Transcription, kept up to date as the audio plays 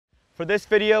For this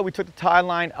video, we took the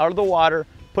Tideline out of the water,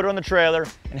 put it on the trailer,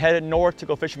 and headed north to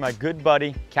go fish with my good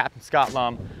buddy, Captain Scott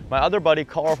Lum. My other buddy,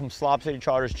 Carl from Slob City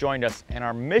Charters, joined us, and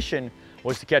our mission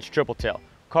was to catch Tripletail.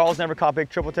 Carl's never caught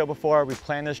big Tripletail before. We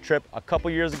planned this trip a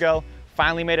couple years ago,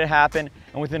 finally made it happen,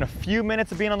 and within a few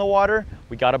minutes of being on the water,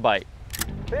 we got a bite.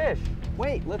 Fish!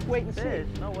 Wait, let's wait and Fish,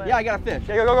 see. no way. Yeah, I got a fish.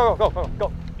 Yeah,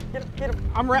 go. Get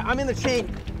him. I'm in the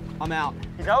chain. I'm out.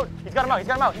 He's out? He's got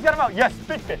him out. Yes,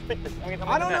 big fish.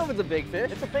 I don't know if it's a big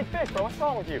fish. It's a big fish, bro. What's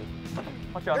wrong with you?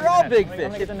 Watch out. They're all big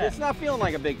fish. It's not feeling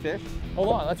like a big fish. Hold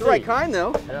on, let's see. It's the right kind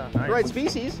though. Yeah, nice. The right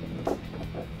species.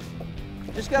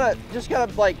 Just gotta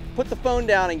like put the phone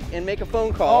down and make a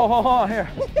phone call. Oh, here.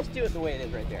 Just do it the way it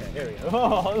is right there. Here we go.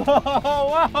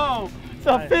 Oh, whoa. It's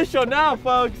official now,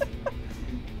 folks.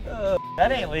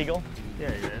 That ain't legal.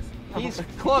 Yeah, he is. He's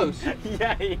close.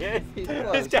 Yeah, he is. He's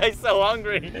close. This guy's so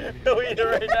hungry. He'll eat it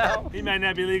right now. He might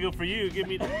not be legal for you. Give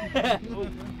me. No.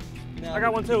 I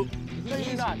got one too.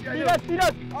 He does. Big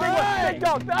right.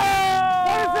 dog. Oh!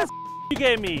 What is this you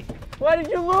gave me? Why did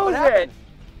you lose it?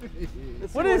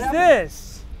 What is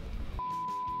this?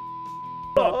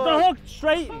 The hook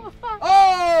straight.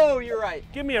 Oh, you're right.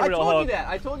 Give me a real hook.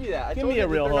 I told you that. Give me a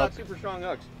real they're hook. not super strong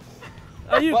hooks.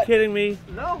 Are you kidding me?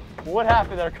 No. What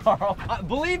happened there, Carl?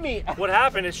 Believe me. What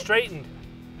happened? It's straightened.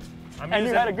 And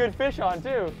you had a good fish on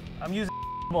too. I'm using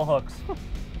hooks.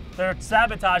 They're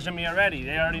sabotaging me already.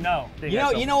 They already know.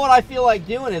 You know what I feel like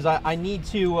doing is I need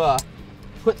to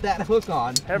put that hook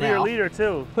on. Heavier now. leader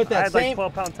too. Put that I had same,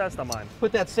 like 12-pound test on mine.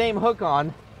 Put that same hook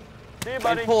on. See you,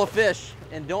 buddy. And pull a fish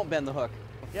and don't bend the hook.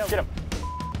 Yeah. Get him.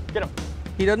 Get him.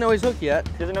 He doesn't know he's hooked yet.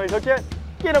 Doesn't know he's hooked yet?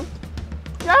 Get him.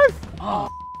 Yes. Oh.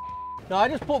 No, I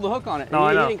just pulled the hook on it. No, and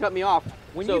I know. He didn't cut me off.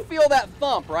 When you feel that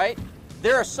thump, right?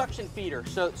 They're a suction feeder,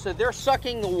 so they're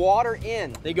sucking the water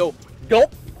in. They go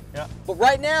gulp. Yeah. But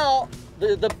right now,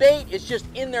 the bait is just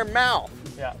in their mouth.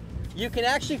 Yeah. You can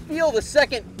actually feel the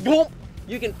second gulp.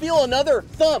 You can feel another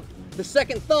thump. The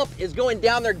second thump is going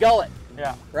down their gullet.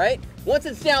 Yeah. Right? Once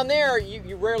it's down there,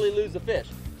 you rarely lose the fish.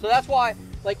 So that's why,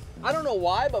 like, I don't know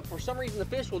why, but for some reason the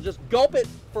fish will just gulp it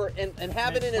and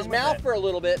have it in his mouth for a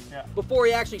little bit before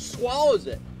he actually swallows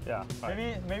it. Yeah.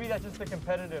 Maybe that's just the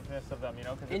competitiveness of them, you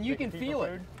know? And you can feel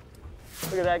it.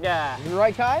 Look at that guy. You the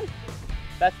right kind?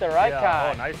 That's the right guy.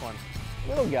 kind. Oh, nice one.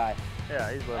 Little guy.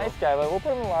 Yeah, he's little. Nice guy, but we'll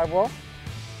put him in live well.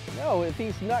 No, if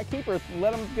he's not keeper,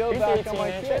 let him go back on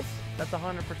my kiss. That's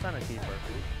 100% a keeper.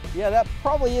 Yeah, that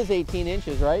probably is 18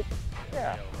 inches, right?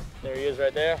 Yeah. There he is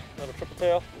right there, little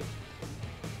Tripletail.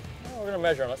 Oh, we're gonna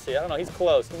measure him, let's see. I don't know, he's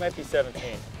close. He might be 17.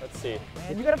 Let's see.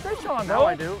 Man, you got a fish on, bro. No,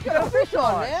 I do. You got a fish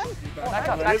on, man. Back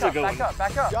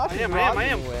up. Josh, I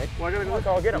am. Quick. Well, I gotta go.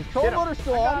 Carl, get him. Control motor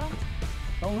still on.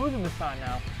 Don't lose him this time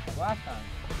now. Last time.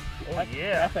 Oh,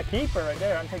 yeah. That's a keeper right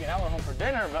there. I'm taking that one home for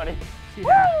dinner, buddy.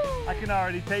 Yeah. I can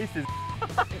already taste it.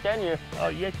 Can you? Oh,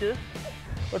 yeah, too.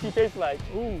 What's he taste like?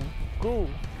 Ooh, cool.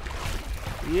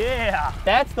 Yeah.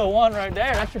 That's the one right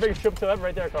there. That's your biggest Tripletail ever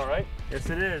right there, Carl, right? Yes,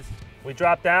 it is. We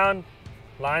dropped down.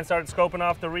 Line started scoping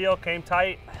off the reel, came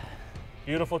tight.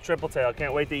 Beautiful Tripletail.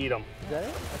 Can't wait to eat them. Is that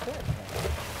it? That's it.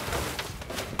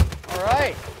 All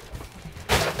right.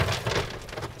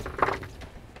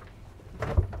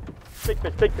 Big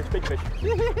fish.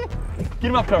 Get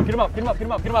him up, Carl. Get him up.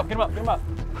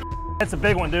 That's a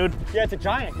big one, dude. Yeah, it's a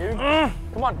giant, dude.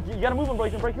 Come on, you gotta move him, bro.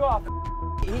 He's gonna break you off.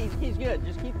 He's good.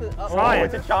 Just keep it up. Oh,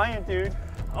 it's a giant, dude.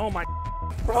 Oh my.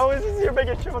 Bro, this is your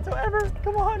biggest Tripletail ever.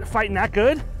 Come on. You're fighting that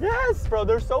good? Yes, bro.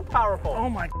 They're so powerful. Oh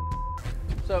my.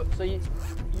 So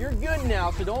you're good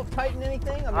now. So don't tighten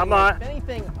anything. I mean, I'm not. If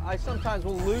anything, I sometimes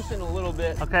will loosen a little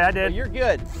bit. Okay, I did. But you're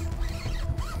good.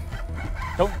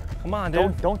 Come on,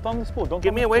 dude. Don't thumb the spool. Don't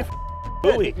get me away from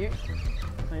buoy.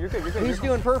 No, you're good. He's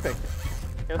doing perfect.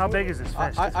 How big is this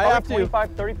fish? I have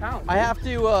 25, 30 pounds. I have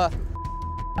to.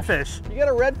 Fish. You got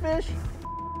a redfish?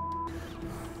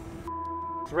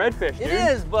 It's redfish, dude. It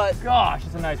is, but gosh,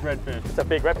 it's a nice redfish. It's a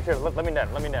big redfish. Here, let me net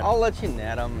him. I'll let you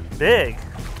net him. Big.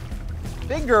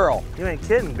 Big girl. You ain't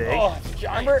kidding, big. Oh, it's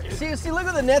giant. Remember, see, look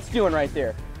what the net's doing right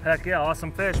there. Heck yeah,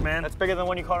 awesome fish, man. That's bigger than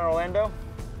one you caught in Orlando?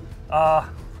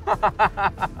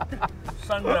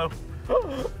 Sungo.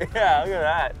 Yeah, look at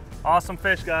that. Awesome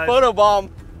fish, guys. Photo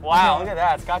bomb. Wow, look at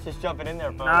that. Scott's just jumping in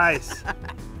there, folks. Nice.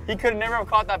 He could have never have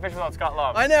caught that fish without Scott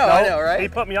Lum. I know, right? He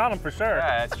put me on him for sure.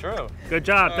 Yeah, that's true. Good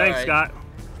job. Thanks, right. Scott.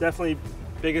 Definitely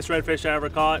biggest redfish I ever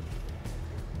caught.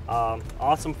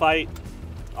 Awesome fight.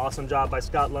 Awesome job by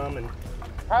Scott Lum. And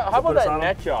how about that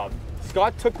net job?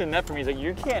 Scott took the net from me. He's like,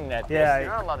 you can't net this. Yeah. You're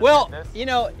not allowed to Well, net this. you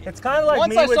know, it's kind of like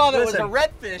once me I with, saw that it was listen, a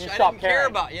redfish, I didn't care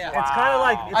about. Yeah. It's kind of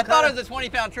like I thought it was a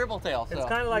 20-pound Tripletail. So. It's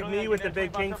kind of like me with the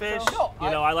big kingfish. No, you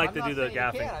know, I like to I'm do not the saying you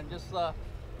gaffing. can't. I'm just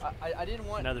I didn't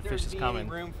want Another there fish to is be coming. any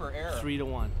room for error.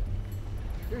 3-1.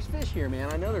 There's fish here,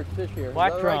 man. I know there's fish here.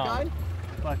 Black Is that the right drum. kind?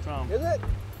 Black drum. Is it?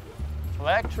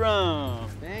 Black drum.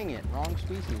 Dang it, wrong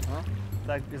species,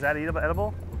 huh? Is that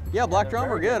edible? Yeah, black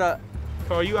drum are good.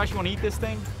 Carl, you actually want to eat this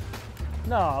thing?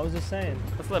 No, I was just saying.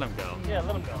 Let's let him go. Yeah,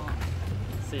 let him go.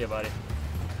 See ya, buddy.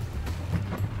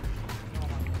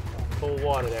 Full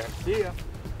water there. See ya.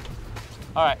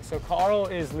 All right, so Carl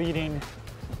is leading.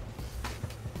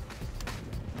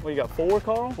 What, you got 4,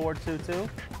 Carl? 4-2-2.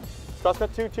 Scott's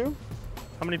got 2 too?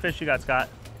 How many fish you got, Scott?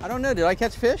 I don't know. Did I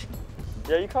catch fish?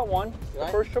 Yeah, you caught 1. The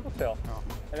I? first triple tail. Oh.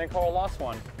 And then Carl lost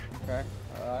 1. Okay.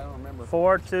 I don't remember.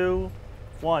 4-2-1.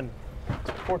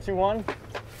 4-2-1.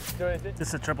 This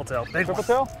is a triple tail. Big Triple one.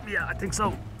 tail? Yeah, I think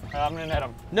so. I'm gonna net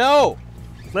him. No!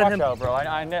 Let Watch him. out, bro.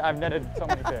 I've netted so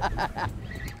many fish.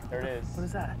 There it is. What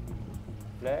is that?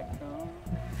 Black drum.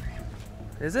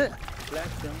 Is it? Black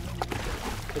drum.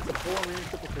 It's a 4-man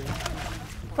triple tail.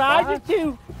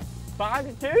 5-2.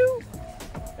 5-2?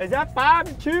 Is that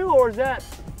 5-2 or is that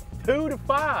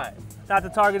 2-5? Not the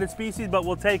targeted species, but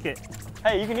we'll take it.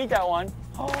 Hey, you can eat that one.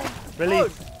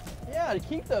 Release. Yeah, to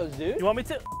keep those, dude. You want me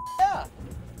to? Yeah.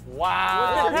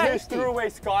 Wow. What the You heck? just threw away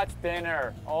Scott's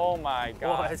dinner. Oh my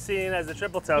Well, God. I see it as a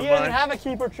triple tail. He doesn't have a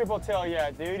keeper triple tail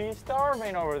yet, dude. He's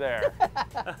starving over there.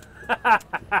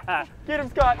 Get him,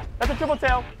 Scott. That's a triple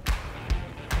tail.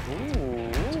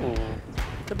 Ooh.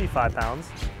 Could be 5 pounds.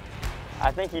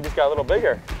 I think he just got a little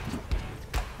bigger.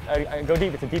 Go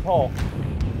deep. It's a deep hole.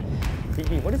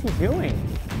 Deep. What is he doing?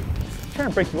 He's trying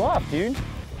to break you off, dude.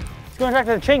 He's going back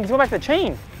to the chain. He's going back to the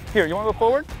chain. Here, you want to go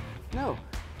forward? No.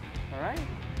 All right.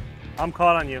 I'm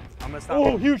caught on you. I'm gonna stop.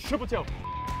 Oh, you. huge triple tail.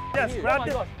 Yes, Oh grab my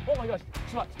it. gosh. Oh my gosh.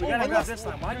 Scott. We gotta Oh, grab look. this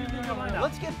line. Why do you leave your line out?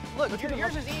 Let's get, look, Look at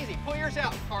yours the- is easy. Pull yours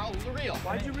out, Carl, for real.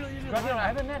 Why'd you really use your Grab it. line I out?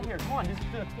 have a net here. Come on.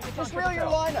 Just reel your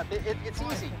line up. It's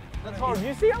easy. That's hard.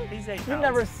 You see him? He's 8 You've pounds.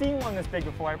 never seen one this big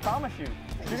before. I promise you.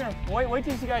 You're gonna wait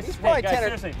till you see guys. He's hey, probably guys, 10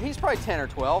 or, seriously. he's probably 10 or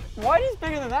 12. Whitey's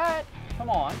bigger than that. Come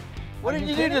on. What Are did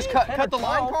you do? kidding Just me? cut 10 the or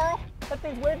line, 12? Carl? That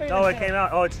thing's way bigger Oh, than it 10. came out.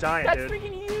 Oh, it's giant, That's dude.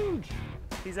 freaking huge.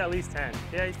 He's at least 10.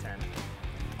 Yeah, he's 10.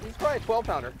 He's probably a 12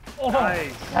 pounder. Oh,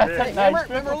 Nice. that's Dude. a Hey, nice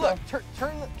remember, triple look, tail.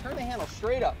 turn the handle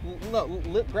straight up.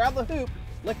 Look, grab the hoop,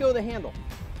 let go of the handle.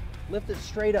 Lift it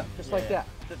straight up, just like Yeah.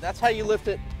 that. That's how you lift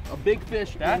it, a big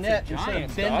fish in the That's a net instead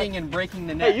giant, of bending Scott. and breaking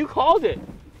the net. Hey, you called it.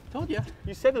 Told you.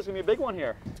 You said there's gonna be a big one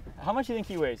here. How much do you think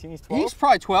he weighs? He needs 12? He's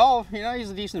probably 12. You know, he's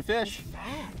a decent fish.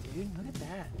 fat, dude. Look at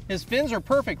that. His fins are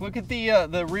perfect. Look at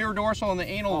the rear dorsal and the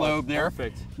anal lobe there.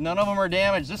 Perfect. None of them are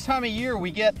damaged. This time of year we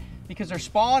get, because they're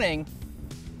spawning,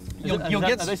 you'll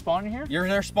get. Are they spawning here?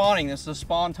 They're spawning. This is a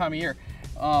spawn time of year,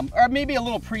 or maybe a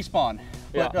little pre-spawn.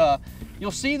 But Yeah.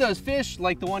 you'll see those fish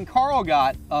like the one Carl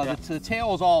got. The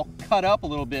tail is all cut up a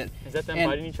little bit. Is that them And,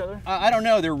 biting each other? I don't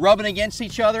know. They're rubbing against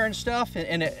each other and stuff,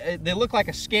 and they look like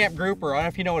a scamp grouper. I don't know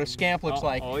if you know what a scamp looks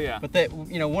like. Oh yeah. But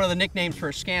one of the nicknames for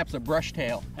a scamp's a brush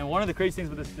tail. And one of the crazy things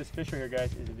with this fish right here,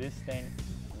 guys, is this thing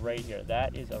right here.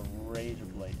 That is a razor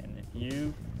blade, and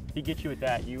if he gets you with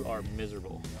that, you are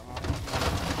miserable.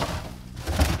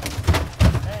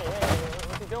 Hey,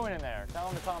 what's he doing in there? Tell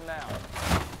him to calm down.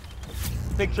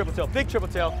 Big triple tail, big triple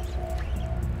tail.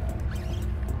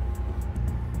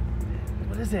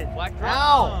 What is it? Black drum.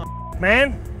 Ow!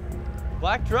 Man,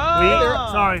 Black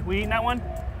drum. we eating that one?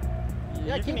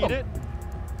 Yeah, you can keep eat 'em. it.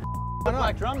 The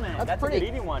black drum, man. That's a pretty. good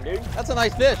eating one, dude. That's a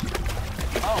nice fish.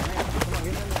 Oh man, come on,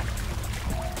 get in there.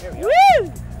 There we go. Woo!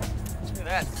 Look at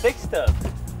that, thick stuff.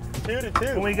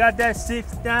 2-2. When we got that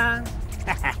 6-9,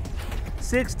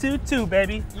 6-2-2,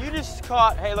 baby. You just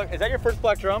caught, hey look, is that your first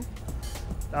black drum?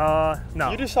 No.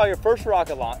 You just saw your first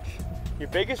rocket launch, your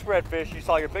biggest redfish, you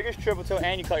saw your biggest triple tail,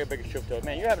 and you caught your biggest triple tail.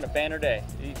 Man, you're having a banner day.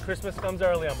 Christmas comes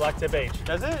early on BlacktipH.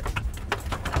 Does it?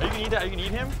 Are you gonna eat that? Are you gonna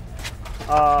eat him?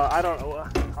 I don't know.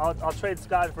 I'll trade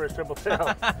Scott for his triple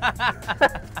tail.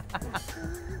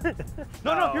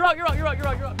 No, you're out.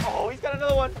 Oh, he's got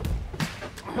another one.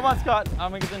 Come on, Scott.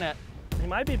 I'm gonna get the net. He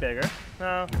might be bigger.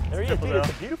 No, There he is, triple dude. It's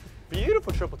a tail. beautiful,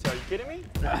 beautiful triple tail. You kidding me?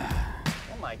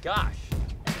 Oh my gosh.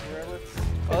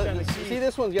 See,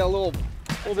 this one's got a little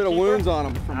bit of wounds on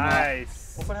him. From,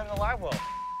 Nice. We'll put him in the live well.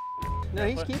 no,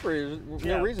 he's keeper. There's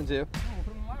Yeah. no reason to. We'll put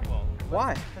him in the live well.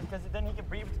 Why? Because then he can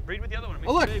breed with the other one. and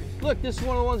Oh make look, babies. look, this is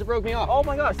one of the ones that broke me off. Oh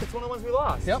my gosh, that's one of the ones we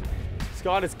lost. Yep.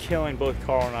 Scott is killing both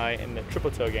Carl and I in the triple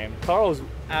tail game. Carl is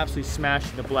absolutely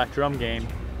smashing the black drum game,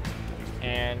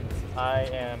 and I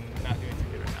am not doing too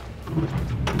good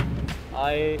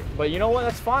right now. But you know what?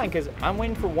 That's fine because I'm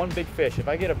waiting for one big fish. If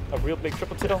I get a real big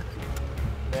triple tail,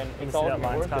 then it's all gonna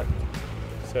be worth it.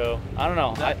 So I don't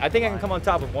know. I think I can come on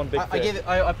top with one big fish.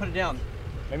 I put it down.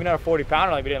 Maybe not a 40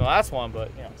 pounder like we did in the last one,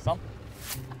 but you know something.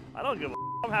 I don't give a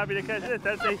I'm happy to catch it.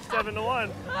 That's a 7-1.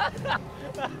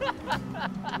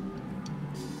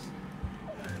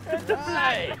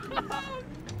 Hey,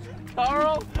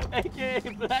 Carl, aka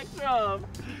Black Drum.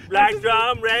 Black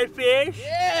Drum, Redfish.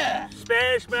 Yeah.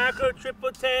 Spanish mackerel,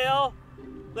 Tripletail.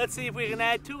 Let's see if we can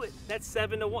add to it. That's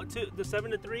 7-1, the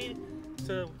 7 to 3 to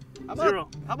 0.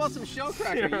 How about some shell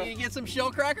cracker? You get some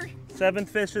shell cracker? 7th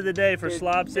fish of the day for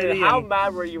Slob City. Dude, how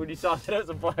mad were you when you saw that as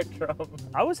a Black Drum?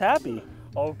 I was happy.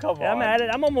 Oh, come on. I'm at it.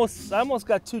 I almost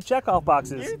got 2 checkoff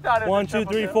boxes. You thought it was 1,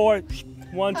 2, 3, 4.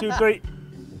 1, 2, 3.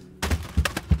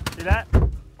 See that?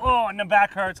 Oh, and the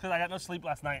back hurts because I got no sleep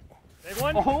last night. Big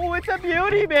one? Oh, it's a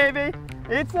beauty, baby.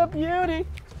 It's a beauty.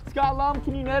 Scott Lum,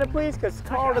 can you net it, please? Because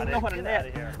Carl doesn't know how to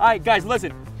net. All right, guys,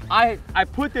 listen. I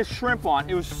put this shrimp on.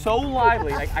 It was so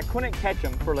lively. I couldn't catch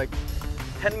him for like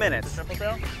 10 minutes. The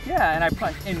Tripletail? Yeah, and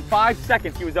in 5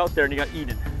 seconds, he was out there and he got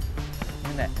eaten.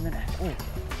 In the net. Ooh.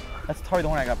 That's totally the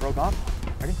one I got broke off.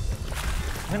 Ready?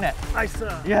 In the net. Nice.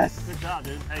 Yes. Good job,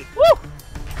 dude. Hey. Woo!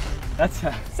 That's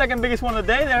the second biggest one of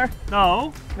the day there.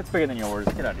 No. That's bigger than yours.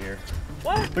 Get out of here.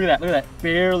 What? Look at that.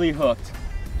 Barely hooked.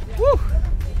 Woo! Look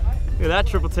at that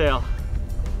Tripletail.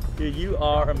 Dude, you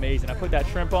are amazing. I put that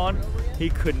shrimp on. He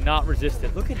could not resist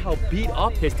it. Look at how beat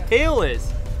up his tail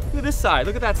is. Look at this side.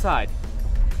 Look at that side.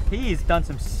 He's done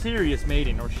some serious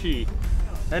mating, or she.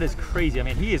 That is crazy. I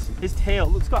mean, his tail.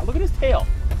 Look, Scott, look at his tail.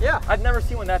 Yeah. I've never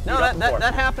seen one that beat up before.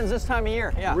 That happens this time of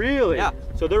year. Yeah. Really? Yeah.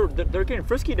 So they're getting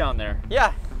frisky down there.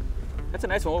 Yeah. That's a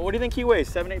nice one. What do you think he weighs?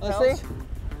 7, 8 pounds? Let's see.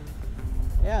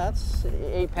 Yeah, that's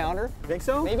 8-pounder. You think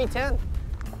so? Maybe 10.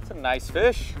 That's a nice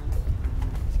fish.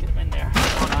 Let's get him in there.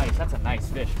 Oh, nice. That's a nice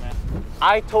fish, man.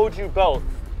 I told you both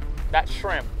that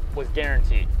shrimp was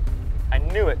guaranteed. I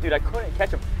knew it. Dude, I couldn't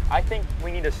catch him. I think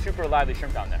we need a super lively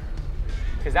shrimp down there.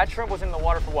 Because that shrimp was in the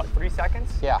water for what, 3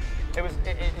 seconds? Yeah.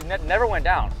 It never went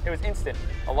down. It was instant.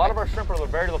 A lot of our shrimp are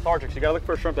very lethargic, so you gotta look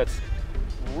for a shrimp that's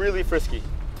really frisky.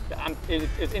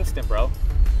 It's instant, bro.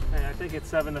 Hey, I think it's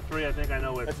 7 to 3. I think I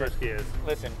know what frisky is.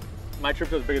 Listen, my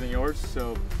Tripletail is bigger than yours,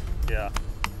 so yeah.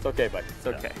 It's okay, bud. It's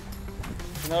okay.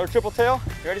 Another Tripletail.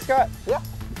 You ready, Scott? Yeah.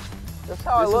 That's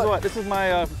how I look. This is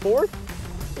my 4th.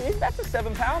 See, that's a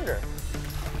 7-pounder.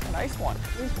 A nice one.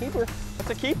 He's a keeper.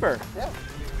 That's a keeper. Yeah.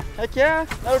 Heck yeah,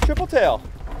 another Tripletail.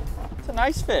 It's a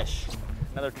nice fish.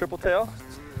 Another Tripletail.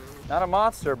 Not a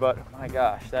monster, but my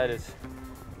gosh, it's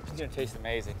gonna taste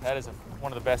amazing. That is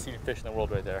one of the best eating fish in the world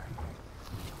right there.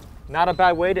 Not a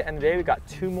bad way to end the day. We got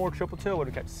 2 more Tripletail. What,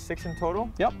 we got 6 in total?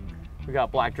 Yep. We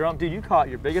got Black Drum. Dude, you caught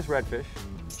your biggest redfish.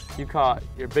 You caught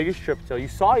your biggest Tripletail. You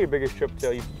saw your biggest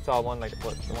Tripletail. You saw one like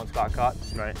the one Scott caught.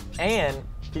 Right. And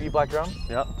did you Black Drum?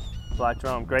 Yep. Black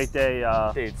Drum. Great day.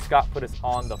 Dude, Scott put us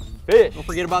on the fish. Don't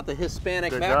forget about the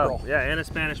Hispanic Good mackerel. job. Yeah, and a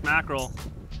Spanish mackerel.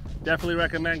 Definitely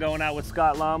recommend going out with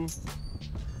Scott Lum.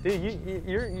 Dude,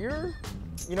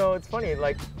 you know, it's funny,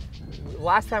 like,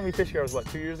 last time we fished here was what,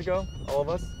 2 years ago? All of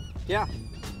us? Yeah.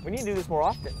 We need to do this more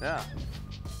often. Yeah.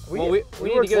 We need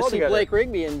to go see Blake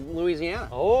Rigby in Louisiana.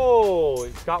 Oh,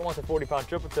 Scott wants a 40-pound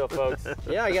Tripletail, folks.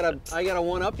 Yeah, I gotta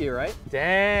one-up you, right?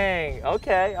 Dang,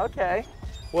 okay.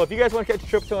 Well, if you guys want to catch a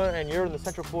Tripletail and you're in the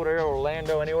Central Florida area,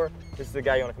 Orlando, anywhere, this is the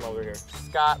guy you want to come over here.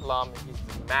 Scott Lum, he's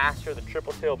the master of the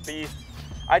Tripletail beast.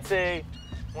 I'd say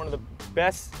one of the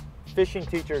best fishing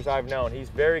teachers I've known. He's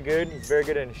very good. He's very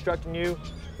good at instructing you,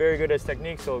 very good at his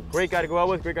technique. So great guy to go out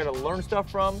with, great guy to learn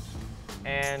stuff from.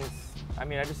 And I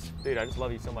mean, I just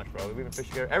love you so much, bro. We've been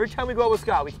fishing together. Every time we go out with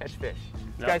Scott, we catch fish.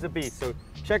 This guy's a beast. So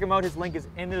check him out. His link is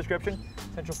in the description,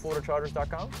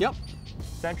 centralfloridacharters.com. Yep.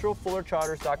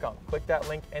 centralfloridacharters.com. Click that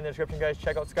link in the description, guys.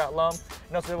 Check out Scott Lum.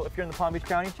 And also, if you're in the Palm Beach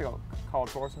County, check out Carl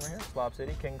Torresson right here, Slob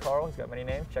City, King Carl. He's got many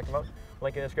names. Check him out.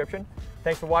 Link in the description.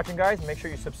 Thanks for watching, guys. Make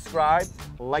sure you subscribe,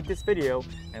 like this video,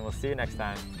 and we'll see you next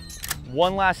time.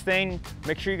 One last thing,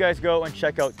 make sure you guys go and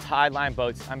check out Tideline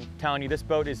Boats. I'm telling you, this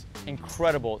boat is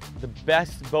incredible. The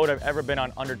best boat I've ever been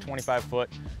on under 25 foot.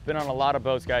 Been on a lot of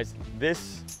boats, guys.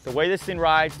 The way this thing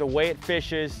rides, the way it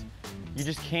fishes, you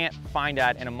just can't find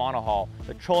that in a monohull.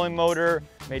 The trolling motor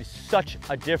made such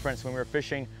a difference when we were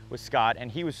fishing with Scott,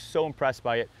 and he was so impressed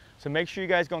by it. So make sure you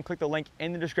guys go and click the link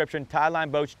in the description,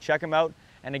 Tideline Boats, check them out.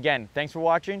 And again, thanks for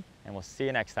watching, and we'll see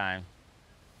you next time.